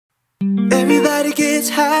Everybody gets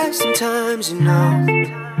high sometimes, you know.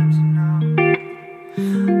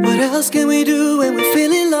 What else can we do when we're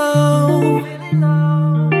feeling low?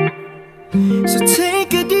 So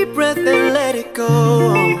take a deep breath and let it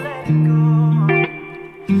go.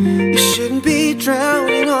 You shouldn't be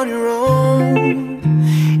drowning on your own.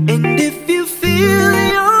 And if you feel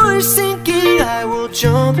you're sinking, I will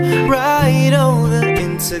jump right over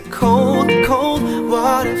into cold, cold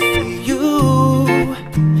water for you.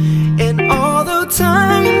 And although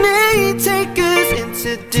time may take us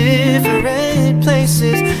into different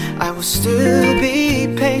places, I will still be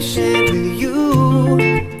patient with you.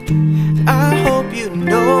 I hope you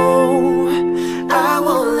know I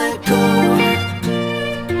won't let go.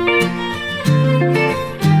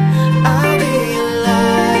 I'll be a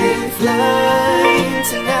lifeline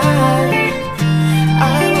tonight.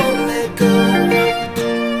 I won't let go.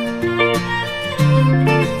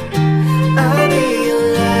 I'll be a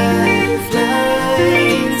lifeline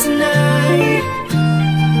tonight.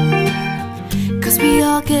 'Cause we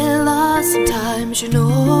all get lost sometimes, you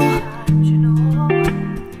know.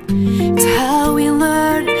 It's how we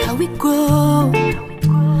learn and how we grow.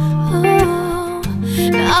 Oh,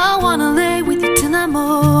 and I wanna lay with you till I'm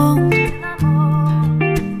old.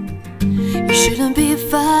 You shouldn't be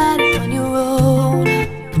fighting on your own.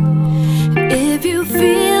 And if you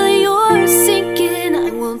feel you're sinking, I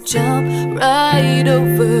will jump right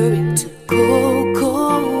over into cold,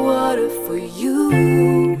 cold water for you.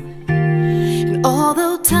 And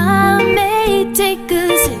although time may take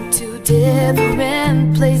us into different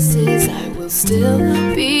places, I will still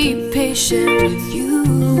be patient with you.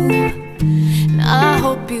 And I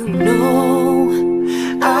hope you know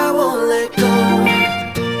I won't let go.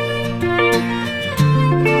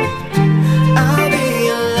 I'll be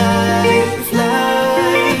a lifeline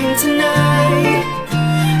tonight.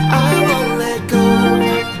 I won't let go.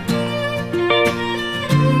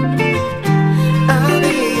 I'll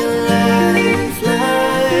be a lifeline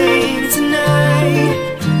tonight.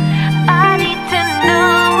 I need to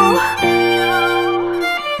know,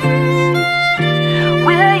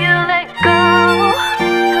 will you let go?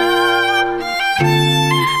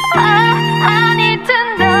 I need to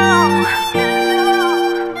know,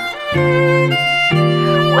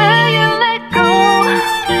 will you let go?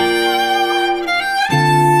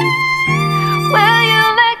 Will you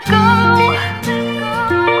let go?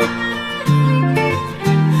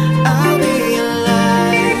 I'll be a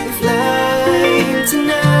lifeline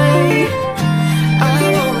tonight. I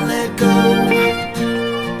won't let go.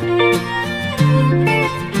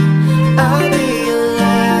 I'll be a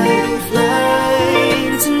lifeline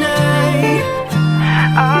tonight.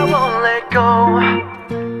 I won't let go.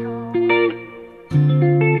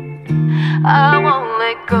 I won't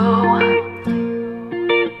let go.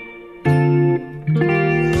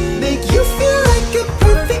 Make you feel like a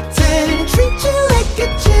perfect 10, treat you like a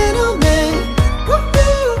gentleman.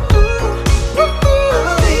 Woohoo, woohoo.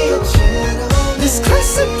 I'll be a gentleman. This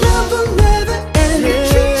classic love will never end.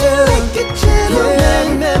 Treat you like a gentleman.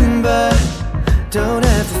 Remember, don't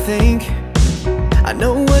have to think. I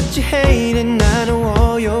know what you hate and I know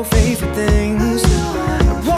all your favorite things.